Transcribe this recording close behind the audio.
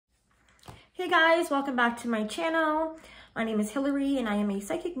Hey guys, welcome back to my channel. My name is Hilary and I am a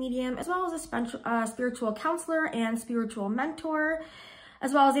psychic medium as well as a spiritual counselor and spiritual mentor,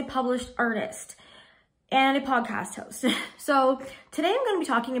 as well as a published artist and a podcast host. So today I'm going to be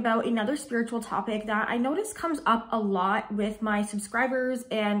talking about another spiritual topic that I notice comes up a lot with my subscribers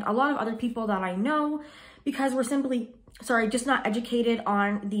and a lot of other people that I know because we're simply, just not educated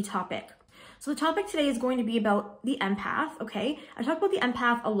on the topic. So the topic today is going to be about the empath, okay? I talk about the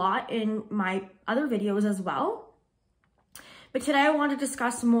empath a lot in my other videos as well. But today I want to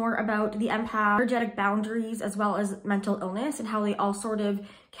discuss more about the empath, energetic boundaries, as well as mental illness and how they all sort of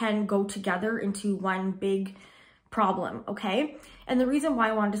can go together into one big problem, okay? And the reason why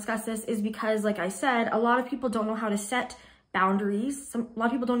I want to discuss this is because, like I said, a lot of people don't know how to set boundaries. A lot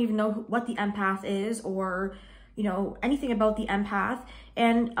of people don't even know what the empath is or anything about the empath.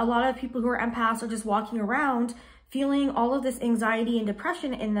 And a lot of people who are empaths are just walking around feeling all of this anxiety and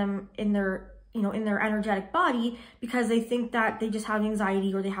depression in their energetic body because they think that they just have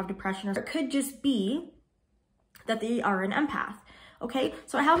anxiety or they have depression, or it could just be that they are an empath. Okay,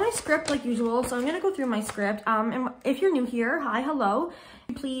 so I have my script like usual, so I'm gonna go through my script. And if you're new here, hi, hello.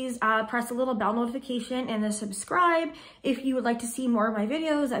 Please press the little bell notification and then subscribe. If you would like to see more of my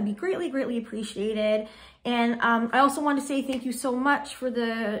videos, that'd be greatly appreciated. And I also want to say thank you so much for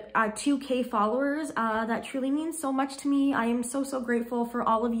the 2K followers. That truly means so much to me. I am so grateful for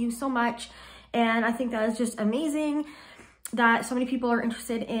all of you so much. And I think that is just amazing that so many people are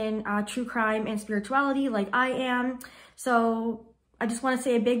interested in true crime and spirituality like I am. So I just want to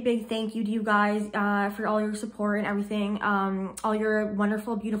say a big thank you to you guys for all your support and everything, all your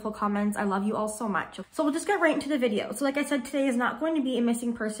wonderful, beautiful comments. I love you all so much. So we'll just get right into the video. So like I said, today is not going to be a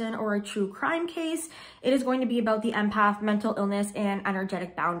missing person or a true crime case. It is going to be about the empath, mental illness, and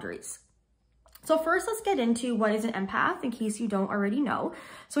energetic boundaries. So first, let's get into what is an empath in case you don't already know.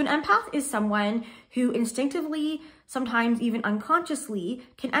 So an empath is someone who instinctively, sometimes even unconsciously,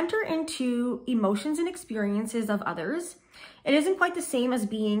 can enter into emotions and experiences of others. It isn't quite the same as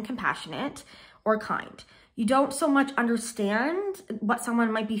being compassionate or kind. You don't so much understand what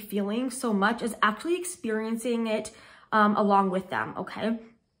someone might be feeling so much as actually experiencing it along with them, okay?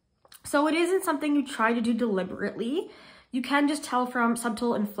 So it isn't something you try to do deliberately. You can just tell from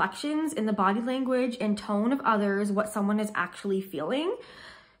subtle inflections in the body language and tone of others what someone is actually feeling.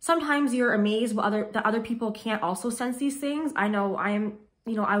 Sometimes you're amazed that other people can't also sense these things. I know I'm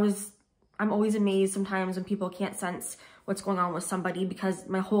always amazed sometimes when people can't sense what's going on with somebody because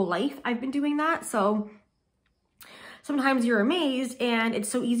my whole life I've been doing that. So sometimes you're amazed and it's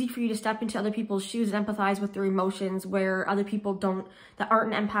so easy for you to step into other people's shoes and empathize with their emotions where other people that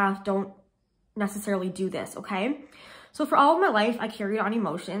aren't an empath don't necessarily do this, okay? So for all of my life, I carried on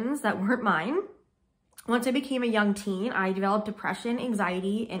emotions that weren't mine. Once I became a young teen, I developed depression,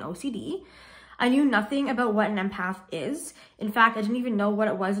 anxiety, and OCD. I knew nothing about what an empath is. In fact, I didn't even know what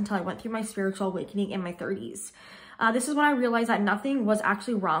it was until I went through my spiritual awakening in my 30s. This is when I realized that nothing was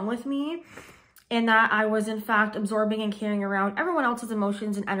actually wrong with me and that I was in fact absorbing and carrying around everyone else's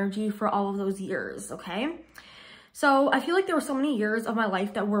emotions and energy for all of those years, okay? So I feel like there were so many years of my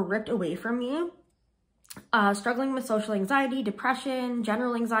life that were ripped away from me. Struggling with social anxiety, depression,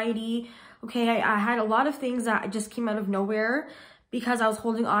 general anxiety. Okay, I had a lot of things that just came out of nowhere because I was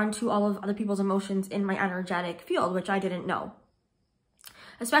holding on to all of other people's emotions in my energetic field, which I didn't know.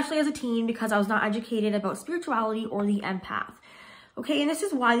 Especially as a teen because I was not educated about spirituality or the empath. Okay, and this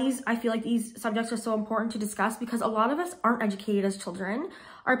is why I feel like these subjects are so important to discuss because a lot of us aren't educated as children.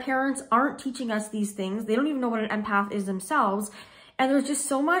 Our parents aren't teaching us these things. They don't even know what an empath is themselves. And there's just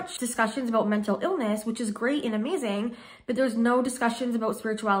so much discussions about mental illness, which is great and amazing, but there's no discussions about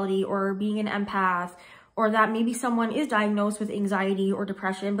spirituality or being an empath, or that maybe someone is diagnosed with anxiety or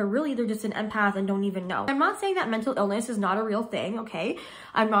depression, but really they're just an empath and don't even know. I'm not saying that mental illness is not a real thing, okay?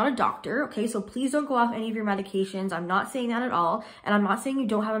 I'm not a doctor, okay? So please don't go off any of your medications. I'm not saying that at all. And I'm not saying you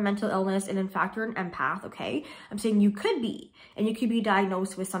don't have a mental illness and in fact you're an empath, okay? I'm saying you could be, and you could be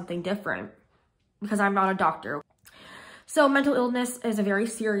diagnosed with something different because I'm not a doctor. So mental illness is a very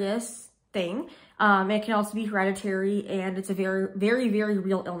serious thing. It can also be hereditary and it's a very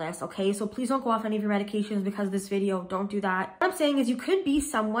real illness, okay? So please don't go off any of your medications because of this video. Don't do that. What I'm saying is you could be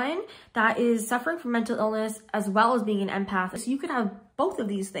someone that is suffering from mental illness as well as being an empath. So you could have both of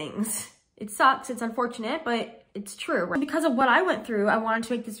these things. It sucks, it's unfortunate, but it's true. Right? Because of what I went through, I wanted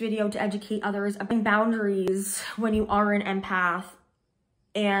to make this video to educate others about boundaries when you are an empath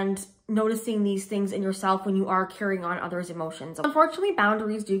and noticing these things in yourself when you are carrying on others' emotions. Unfortunately,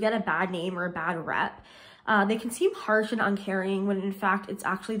 boundaries do get a bad name or a bad rep. They can seem harsh and uncaring when in fact it's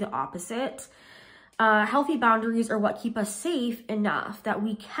actually the opposite. Healthy boundaries are what keep us safe enough that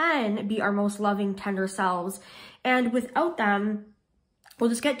we can be our most loving, tender selves. And without them, we'll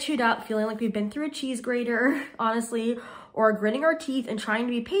just get chewed up, feeling like we've been through a cheese grater, honestly, or gritting our teeth and trying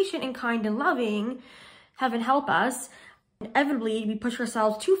to be patient and kind and loving. Heaven help us. Inevitably, we push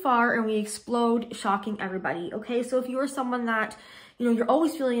ourselves too far and we explode, shocking everybody, okay? So if you are someone that, you know, you're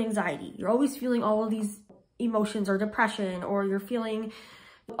always feeling anxiety, you're always feeling all of these emotions or depression, or you're feeling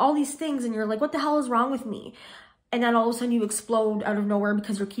all these things and you're like, what the hell is wrong with me? And then all of a sudden you explode out of nowhere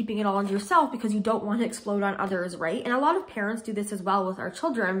because you're keeping it all into yourself because you don't want to explode on others, right? And a lot of parents do this as well with our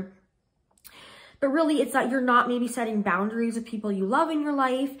children. But really, it's that you're not maybe setting boundaries with people you love in your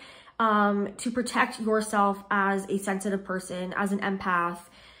life, to protect yourself as a sensitive person, as an empath,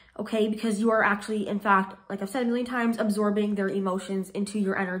 okay? Because you are actually, in fact, like I've said a million times, absorbing their emotions into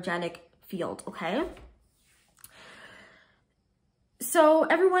your energetic field, okay? So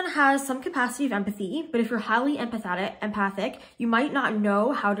everyone has some capacity of empathy, but if you're highly empathic, you might not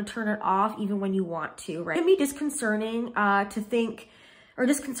know how to turn it off even when you want to, right? It can be disconcerting to think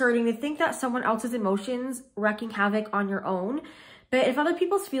that someone else's emotions wreaking havoc on your own. But if other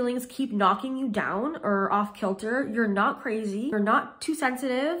people's feelings keep knocking you down or off kilter, you're not crazy, you're not too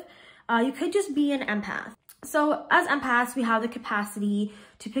sensitive, you could just be an empath. So as empaths, we have the capacity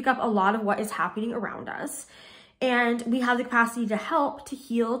to pick up a lot of what is happening around us. And we have the capacity to help, to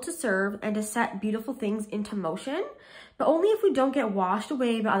heal, to serve, and to set beautiful things into motion, but only if we don't get washed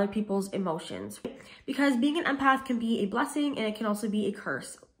away by other people's emotions. Because being an empath can be a blessing and it can also be a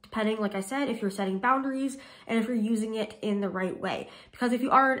curse, depending, like I said, if you're setting boundaries and if you're using it in the right way. Because if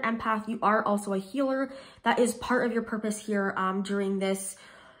you are an empath, you are also a healer. That is part of your purpose here during this,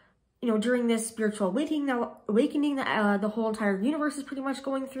 you know, during this spiritual awakening that the whole entire universe is pretty much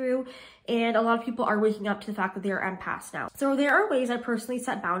going through. And a lot of people are waking up to the fact that they are empaths now. So there are ways I personally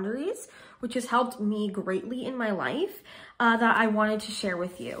set boundaries, which has helped me greatly in my life, that I wanted to share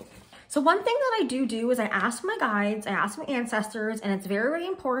with you. So one thing that I do is I ask my guides, I ask my ancestors, and it's very, very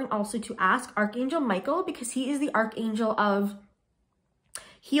important also to ask Archangel Michael, because he is the archangel of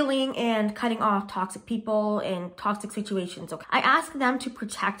healing and cutting off toxic people and toxic situations. Okay, I ask them to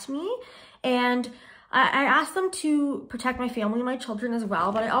protect me, and I ask them to protect my family and my children as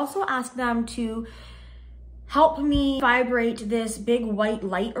well, but I also ask them to help me vibrate this big white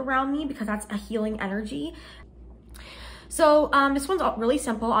light around me, because that's a healing energy. So this one's really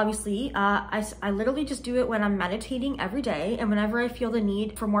simple, obviously. I literally just do it when I'm meditating every day and whenever I feel the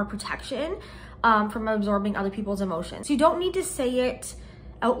need for more protection from absorbing other people's emotions. So you don't need to say it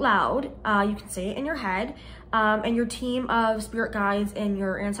out loud. You can say it in your head, and your team of spirit guides and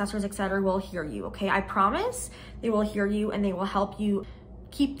your ancestors, etc., will hear you, okay? I promise they will hear you and they will help you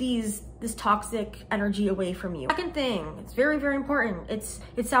keep this toxic energy away from you. Second thing, it's very, very important.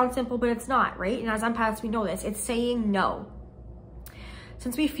 It sounds simple, but it's not, right? And as empaths, we know this. It's saying no.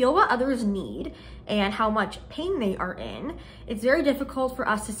 Since we feel what others need and how much pain they are in, it's very difficult for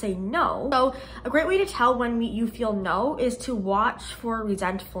us to say no. So a great way to tell when you feel no is to watch for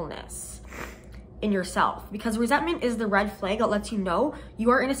resentfulness in yourself, because resentment is the red flag that lets you know you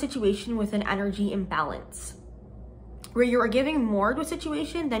are in a situation with an energy imbalance, where you are giving more to a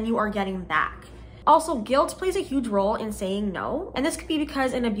situation than you are getting back. Also, guilt plays a huge role in saying no. And this could be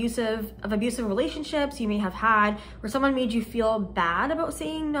because in abusive relationships you may have had where someone made you feel bad about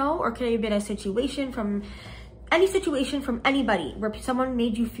saying no, or could have been a situation from anybody where someone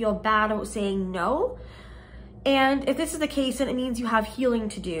made you feel bad about saying no. And if this is the case, then it means you have healing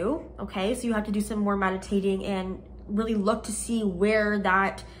to do, okay? So you have to do some more meditating and really look to see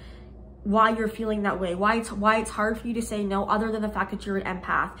why you're feeling that way, why it's hard for you to say no, other than the fact that you're an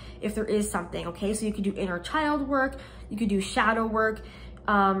empath, if there is something, okay? So you could do inner child work, you could do shadow work.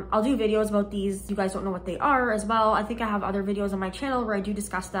 I'll do videos about these. You guys don't know what they are as well. I think I have other videos on my channel where I do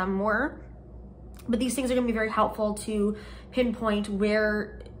discuss them more, but these things are gonna be very helpful to pinpoint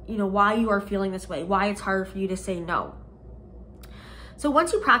where, you know, why you are feeling this way, why it's hard for you to say no. So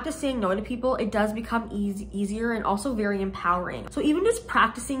once you practice saying no to people, it does become easier and also very empowering. So even just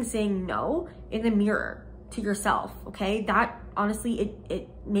practicing saying no in the mirror to yourself, okay? That honestly, it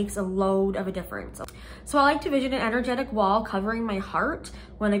makes a load of a difference. So I like to vision an energetic wall covering my heart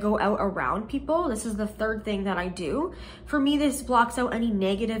when I go out around people. This is the third thing that I do. For me, this blocks out any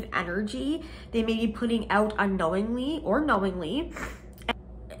negative energy they may be putting out unknowingly or knowingly.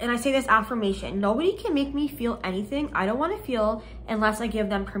 And I say this affirmation: nobody can make me feel anything I don't want to feel unless I give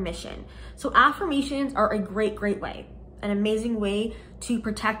them permission. So affirmations are a great way, an amazing way to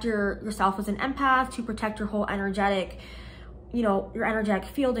protect yourself as an empath, to protect your whole energetic, you know, your energetic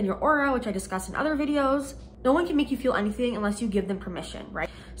field and your aura, which I discuss in other videos. No one can make you feel anything unless you give them permission, right?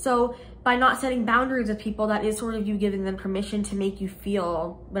 So by not setting boundaries with people, that is sort of you giving them permission to make you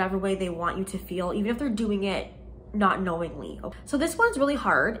feel whatever way they want you to feel, even if they're doing it not knowingly. So this one's really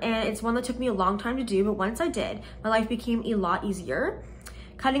hard, and it's one that took me a long time to do, but once I did, my life became a lot easier.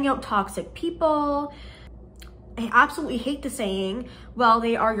 Cutting out toxic people. I absolutely hate the saying, well,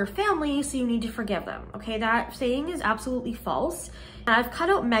 they are your family, so you need to forgive them. Okay, that saying is absolutely false. And I've cut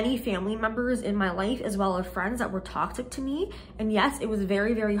out many family members in my life, as well as friends that were toxic to me. And yes, it was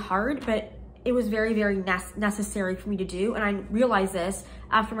very, very hard, but it was very, very necessary for me to do. And I realized this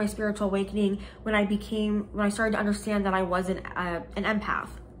after my spiritual awakening when I started to understand that I was an empath.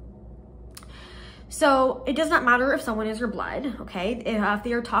 So it does not matter if someone is your blood, okay? If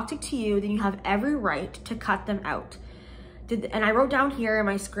they are toxic to you, then you have every right to cut them out. And I wrote down here in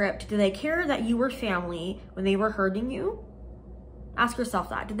my script, did they care that you were family when they were hurting you? Ask yourself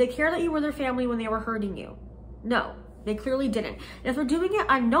that. Did they care that you were their family when they were hurting you? No, they clearly didn't. And if they're doing it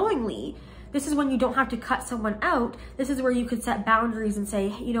unknowingly, this is when you don't have to cut someone out. This is where you could set boundaries and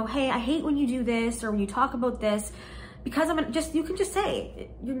say, you know, hey, I hate when you do this, or when you talk about this, because you can just say,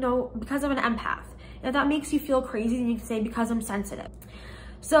 you know, because I'm an empath. And if that makes you feel crazy, then you can say, because I'm sensitive.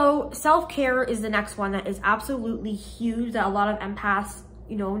 So self-care is the next one that is absolutely huge, that a lot of empaths,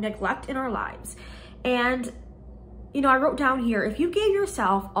 you know, neglect in our lives. And, you know, I wrote down here, if you gave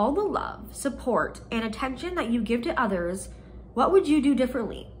yourself all the love, support, and attention that you give to others, what would you do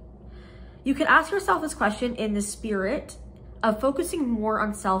differently? You could ask yourself this question in the spirit of focusing more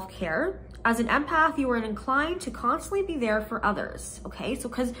on self-care. As an empath, you are inclined to constantly be there for others, okay? So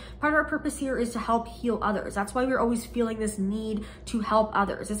because part of our purpose here is to help heal others. That's why we're always feeling this need to help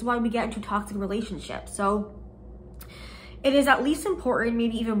others. This is why we get into toxic relationships. So it is at least important,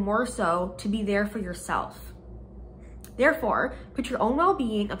 maybe even more so, to be there for yourself. Therefore, put your own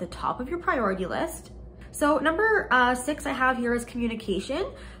well-being at the top of your priority list. So number 6 I have here is communication.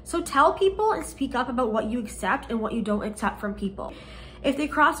 So tell people and speak up about what you accept and what you don't accept from people. If they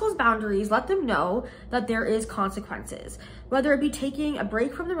cross those boundaries, let them know that there is consequences, whether it be taking a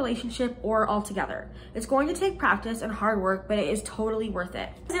break from the relationship or altogether. It's going to take practice and hard work, but it is totally worth it.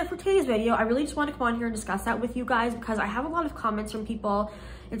 That's it for today's video. I really just want to come on here and discuss that with you guys because I have a lot of comments from people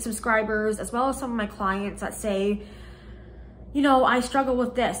and subscribers, as well as some of my clients that say, you know, I struggle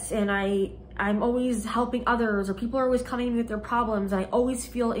with this and I'm always helping others, or people are always coming to me with their problems and I always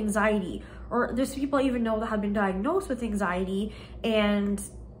feel anxiety. Or there's people I even know that have been diagnosed with anxiety, and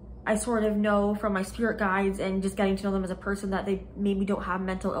I sort of know from my spirit guides and just getting to know them as a person that they maybe don't have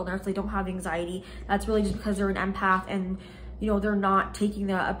mental illness, they don't have anxiety. That's really just because they're an empath and, you know, they're not taking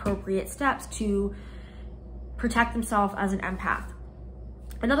the appropriate steps to protect themselves as an empath.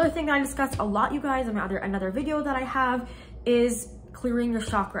 Another thing that I discussed a lot, you guys, another video that I have is clearing your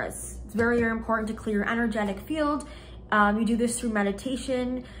chakras. It's very, very important to clear your energetic field. You do this through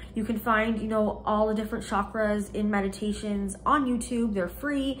meditation. You can find, you know, all the different chakras in meditations on YouTube. They're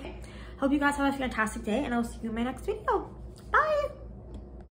free. Hope you guys have a fantastic day, and I'll see you in my next video.